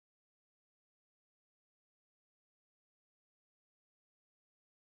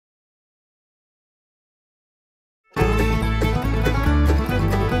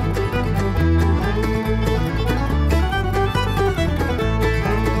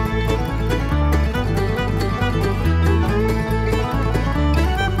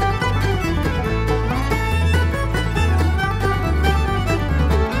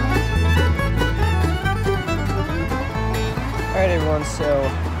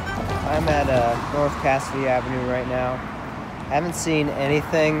I'm at North Cassidy Avenue right now. Haven't seen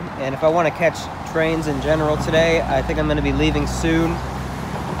anything, and if I want to catch trains in general today, I think I'm going to be leaving soon.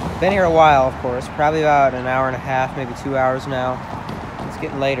 Been here a while, of course, probably about an hour and a half, maybe 2 hours now. It's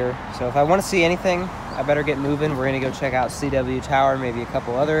getting later, so if I want to see anything, I better get moving. We're going to go check out CW Tower, maybe a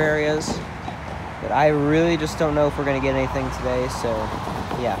couple other areas. But I really just don't know if we're going to get anything today, so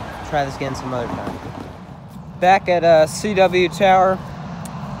yeah, try this again some other time. Back at CW Tower.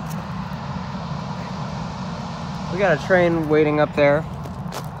 We got a train waiting up there.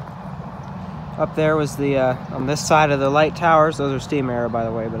 Up there was the, on this side of the light towers, those are steam arrow by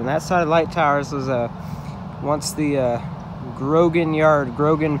the way, but on that side of the light towers was once the Grogan Yard,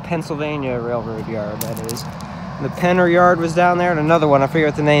 Grogan, Pennsylvania Railroad Yard, that is. The Penner Yard was down there, and another one, I forget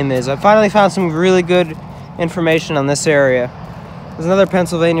what the name is. I finally found some really good information on this area. There's another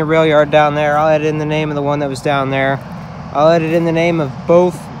Pennsylvania rail yard down there. I'll edit in the name of the one that was down there. I'll edit in the name of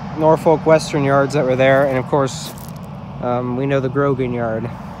both Norfolk Western yards that were there, and of course, we know the Grogan Yard.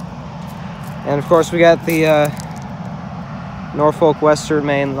 And of course, we got the Norfolk Western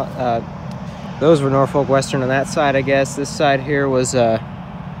main. Those were Norfolk Western on that side, I guess. This side here was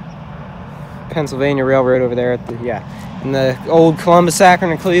Pennsylvania Railroad over there at the, and the old Columbus, Akron,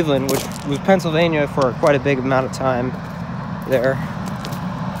 and Cleveland, which was Pennsylvania for quite a big amount of time there.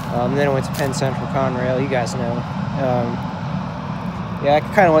 Then it went to Penn Central Conrail, you guys know. Yeah,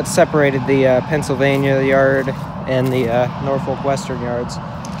 kind of what separated the Pennsylvania yard and the Norfolk Western yards.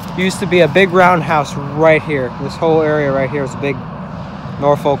 Used to be a big roundhouse right here. This whole area right here was a big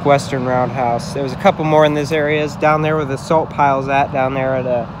Norfolk Western roundhouse. There was a couple more in these areas. Down there where the salt pile's at, down there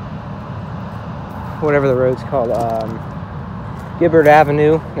at whatever the road's called, Gibbard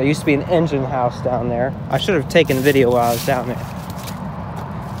Avenue. There used to be an engine house down there. I should have taken a video while I was down there.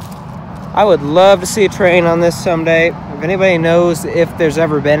 I would love to see a train on this someday. If anybody knows if there's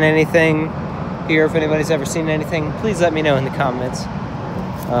ever been anything here, if anybody's ever seen anything, please let me know in the comments.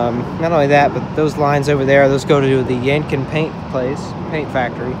 Not only that, but those lines over there, those go to the Yankin paint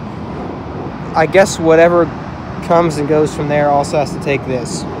factory. I guess whatever comes and goes from there also has to take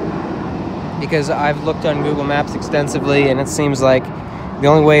this. Because I've looked on Google Maps extensively, and it seems like the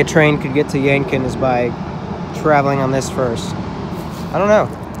only way a train could get to Yankin is by traveling on this first. I don't know.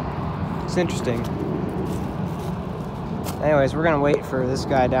 It's interesting. Anyways, we're gonna wait for this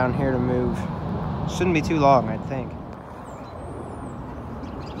guy down here to move. Shouldn't be too long, I think.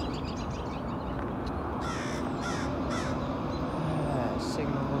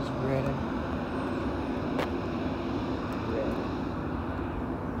 Signals red.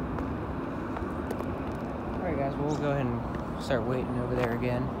 Alright guys, well, we'll go ahead and start waiting over there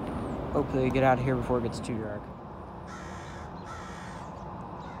again. Hopefully we get out of here before it gets too dark.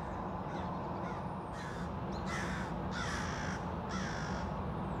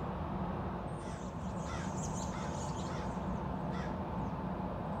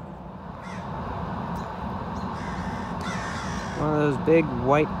 One of those big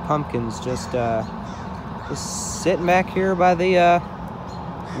white pumpkins just sitting back here by the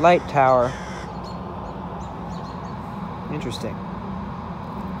light tower. Interesting.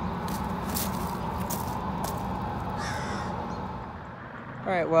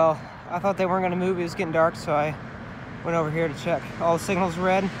 Alright, well, I thought they weren't going to move. It was getting dark, so I went over here to check. All the signals were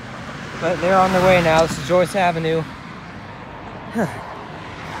red, but they're on their way now. This is Joyce Avenue.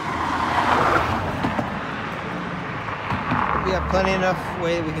 We have plenty enough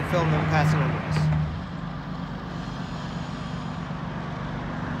way that we can film them passing over us.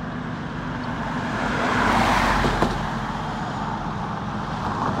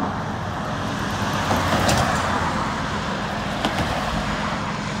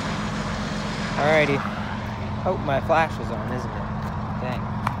 Alrighty. Oh, my flash was on, isn't it? Dang.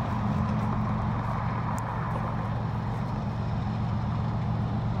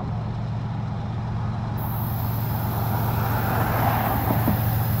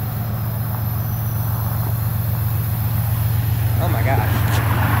 Oh my gosh.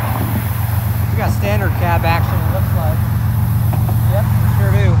 We got standard cab action, it looks like. Yep, we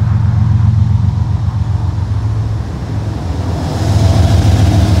sure do.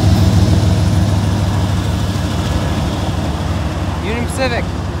 Union Pacific.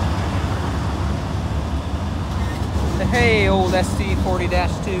 Hey, old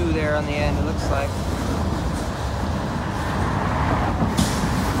ST40-2 there on the end, it looks like.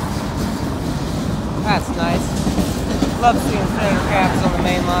 That's nice. Love seeing standard cabs on the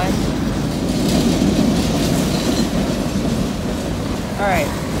main line. Alright,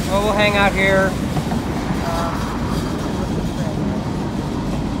 well, we'll hang out here.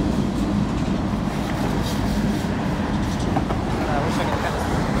 I wish I could kind of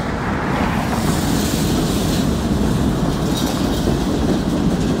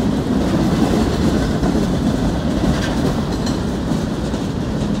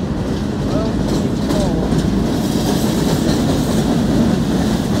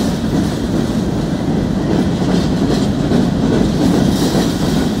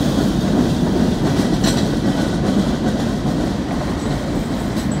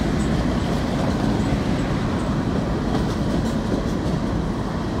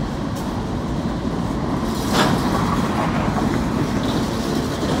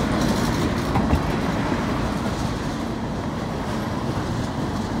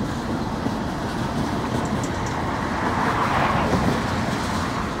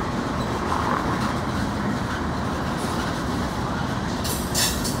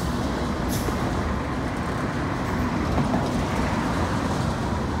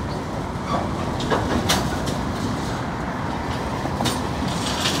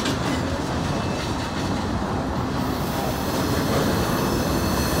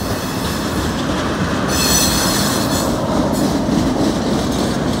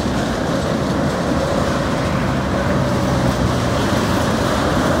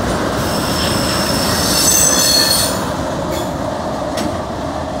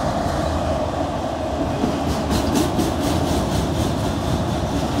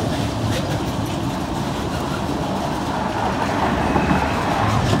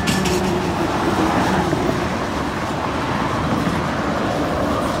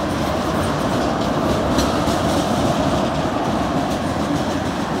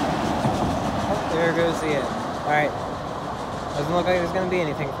like there's gonna be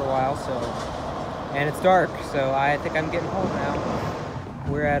anything for a while, so. And it's dark, so I think I'm getting home now.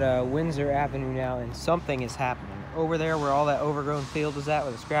 We're at Windsor Avenue now, and something is happening. Over there, where all that overgrown field is at,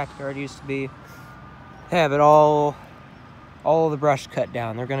 where the scrapyard used to be, they have it all the brush cut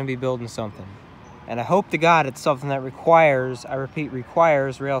down. They're gonna be building something. And I hope to God it's something that requires, I repeat,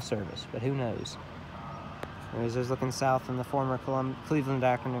 requires rail service, but who knows? Anyways, there's looking south in the former Cleveland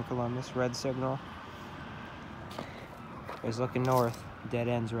Akron Columbus, red signal. There's looking north, dead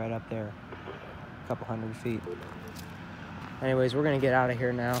ends right up there, a couple hundred feet. Anyways, we're gonna get out of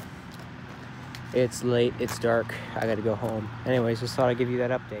here now. It's late, it's dark, I gotta go home. Anyways, just thought I'd give you that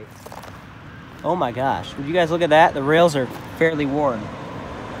update. Oh my gosh, would you guys look at that? The rails are fairly worn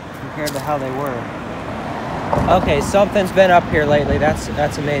compared to how they were. Okay, something's been up here lately, that's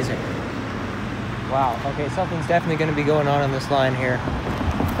amazing. Wow, okay, something's definitely gonna be going on this line here.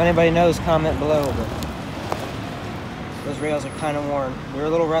 If anybody knows, comment below, but those rails are kind of worn. They're a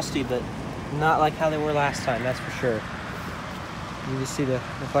little rusty, but not like how they were last time, that's for sure. You can see the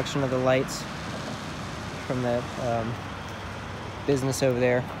reflection of the lights from that business over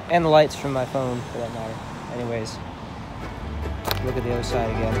there, and the lights from my phone, for that matter. Anyways, look at the other side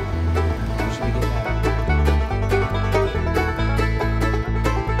again. We should be getting out.